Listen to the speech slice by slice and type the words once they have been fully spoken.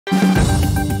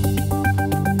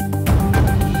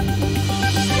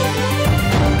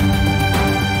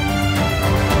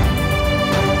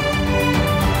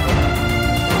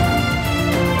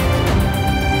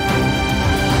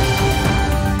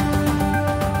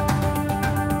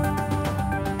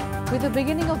With the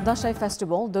beginning of Dasai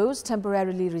festival, those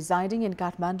temporarily residing in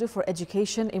Kathmandu for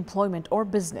education, employment or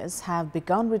business have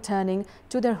begun returning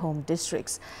to their home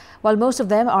districts. While most of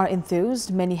them are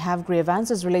enthused, many have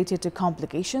grievances related to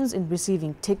complications in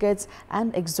receiving tickets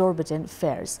and exorbitant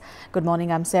fares. Good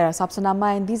morning, I'm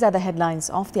Sapsanamma and these are the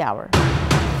headlines of the hour.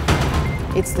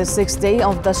 It's the 6th day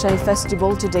of Dasai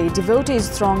festival today. Devotees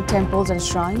throng temples and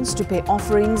shrines to pay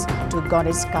offerings to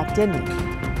goddess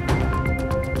Katyani.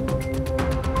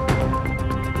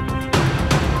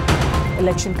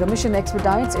 Election Commission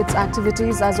expedites its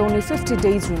activities as only 50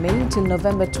 days remain till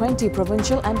November 20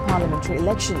 provincial and parliamentary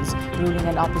elections. Ruling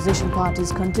and opposition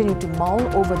parties continue to mull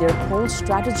over their poll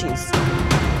strategies.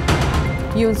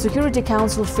 UN Security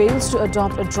Council fails to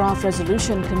adopt a draft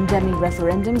resolution condemning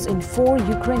referendums in 4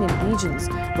 Ukrainian regions.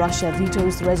 Russia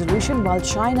vetoes the resolution while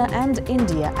China and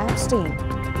India abstain.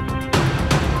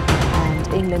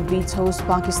 England beats host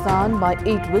Pakistan by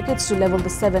 8 wickets to level the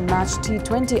 7-match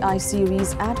T20I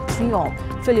series at 3-all.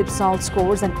 Philip Salt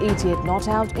scores an 88 not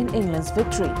out in England's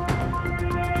victory.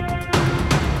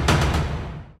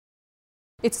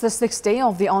 It's the 6th day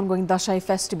of the ongoing Dasai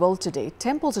festival today.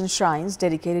 Temples and shrines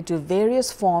dedicated to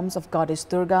various forms of goddess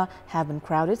Durga have been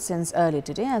crowded since early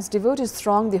today as devotees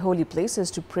throng the holy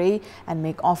places to pray and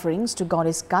make offerings to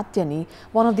goddess Katyani,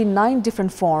 one of the 9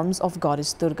 different forms of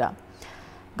goddess Durga.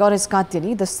 Goddess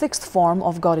Katyani, the 6th form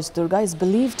of goddess Durga, is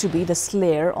believed to be the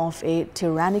slayer of a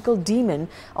tyrannical demon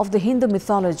of the Hindu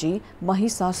mythology,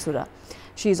 Mahisasura.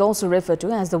 She is also referred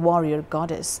to as the warrior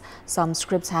goddess. Some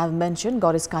scripts have mentioned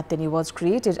goddess Katyani was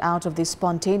created out of the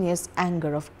spontaneous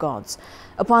anger of gods.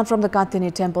 Apart from the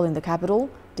Katyani temple in the capital,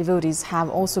 devotees have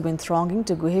also been thronging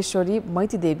to Guheshwari,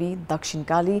 Maiti Devi, Dakshin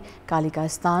Kali, Kalika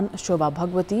Sthan, Shobha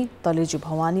Bhagwati, Taliju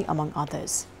Bhavani, among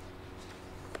others.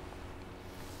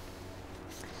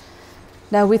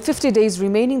 Now, with 50 days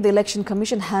remaining, the Election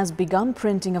Commission has begun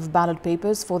printing of ballot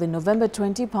papers for the November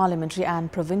 20 parliamentary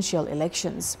and provincial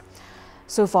elections.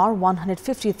 So far,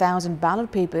 150,000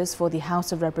 ballot papers for the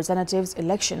House of Representatives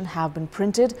election have been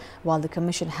printed, while the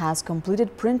Commission has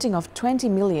completed printing of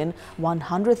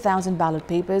 20,100,000 ballot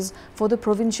papers for the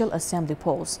Provincial Assembly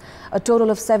polls. A total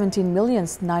of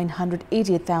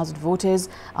 17,988,000 voters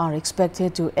are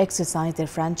expected to exercise their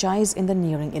franchise in the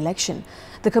nearing election.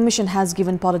 The Commission has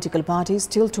given political parties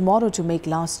till tomorrow to make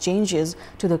last changes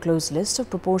to the closed list of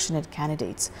proportionate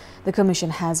candidates. The Commission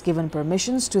has given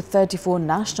permissions to 34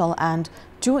 national and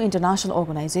 2 international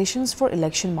organizations for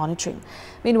election monitoring.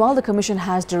 Meanwhile, the Commission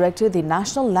has directed the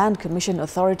National Land Commission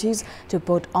authorities to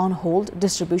put on hold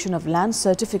distribution of land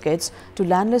certificates to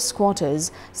landless squatters,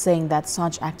 saying that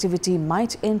such activity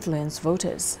might influence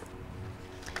voters.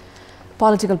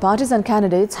 Political parties and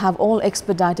candidates have all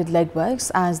expedited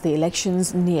legworks as the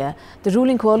elections near. The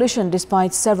ruling coalition,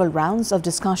 despite several rounds of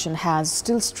discussion, has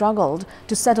still struggled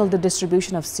to settle the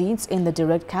distribution of seats in the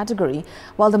direct category,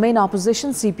 while the main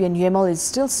opposition, CPN-UML, is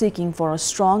still seeking for a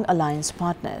strong alliance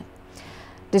partner.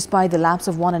 Despite the lapse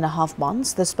of 1.5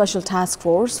 months, the special task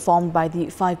force formed by the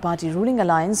 5-party ruling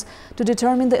alliance to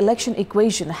determine the election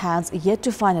equation has yet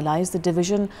to finalize the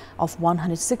division of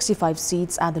 165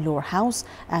 seats at the lower house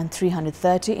and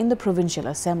 330 in the provincial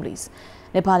assemblies.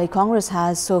 Nepali Congress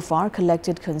has so far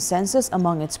collected consensus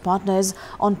among its partners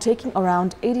on taking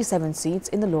around 87 seats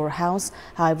in the lower house.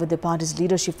 However, the party's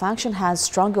leadership faction has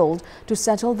struggled to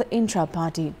settle the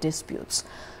intra-party disputes.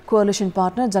 Coalition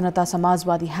partner Janata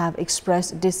Samajwadi have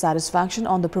expressed dissatisfaction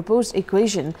on the proposed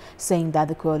equation, saying that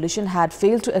the coalition had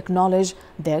failed to acknowledge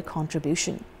their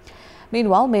contribution.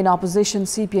 Meanwhile, main opposition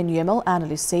CPN-UML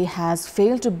analysts say has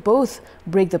failed to both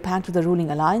break the pact with the ruling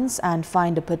alliance and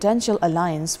find a potential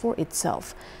alliance for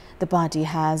itself. The party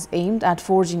has aimed at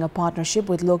forging a partnership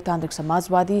with Loktantrik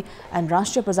Samajwadi and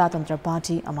Rashtriya Prajatantra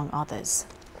Party, among others.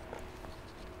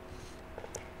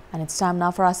 And it's time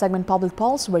now for our segment Public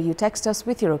Pulse, where you text us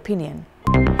with your opinion.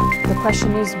 The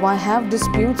question is, why have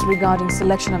disputes regarding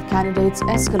selection of candidates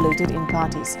escalated in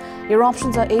parties? Your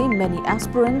options are A, many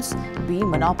aspirants, B,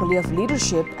 monopoly of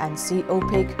leadership, and C,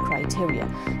 opaque criteria.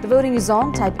 The voting is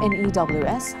on. Type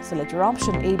NEWS, select your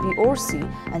option A, B or C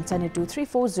and send it to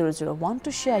 34001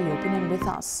 to share your opinion with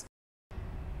us.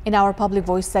 In our Public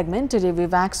Voice segment, today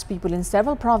we've asked people in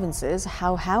several provinces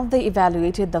how have they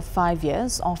evaluated the 5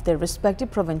 years of their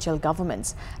respective provincial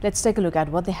governments. Let's take a look at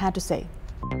what they had to say.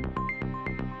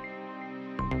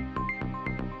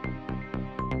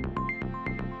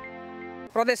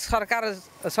 प्रदेश सरकार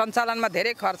सञ्चालनमा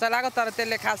धेरै खर्च लाग्यो तर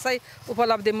त्यसले खासै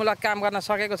उपलब्धिमूलक काम गर्न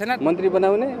सकेको छैन। मन्त्री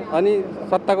बनाउने अनि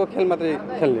सत्ताको खेल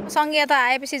मात्रै खेल्ने। संघीयता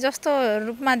आएपछि जस्तो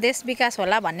रूपमा देश विकास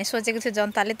होला भन्ने सोचेको थियो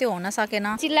जनताले, त्यो हुन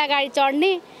सकेन। चिल्ला गाडी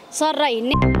चढ्ने सर र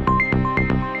हिँड्ने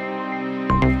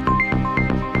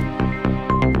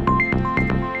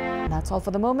all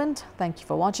for the moment. Thank you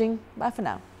for watching. Bye for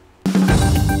now.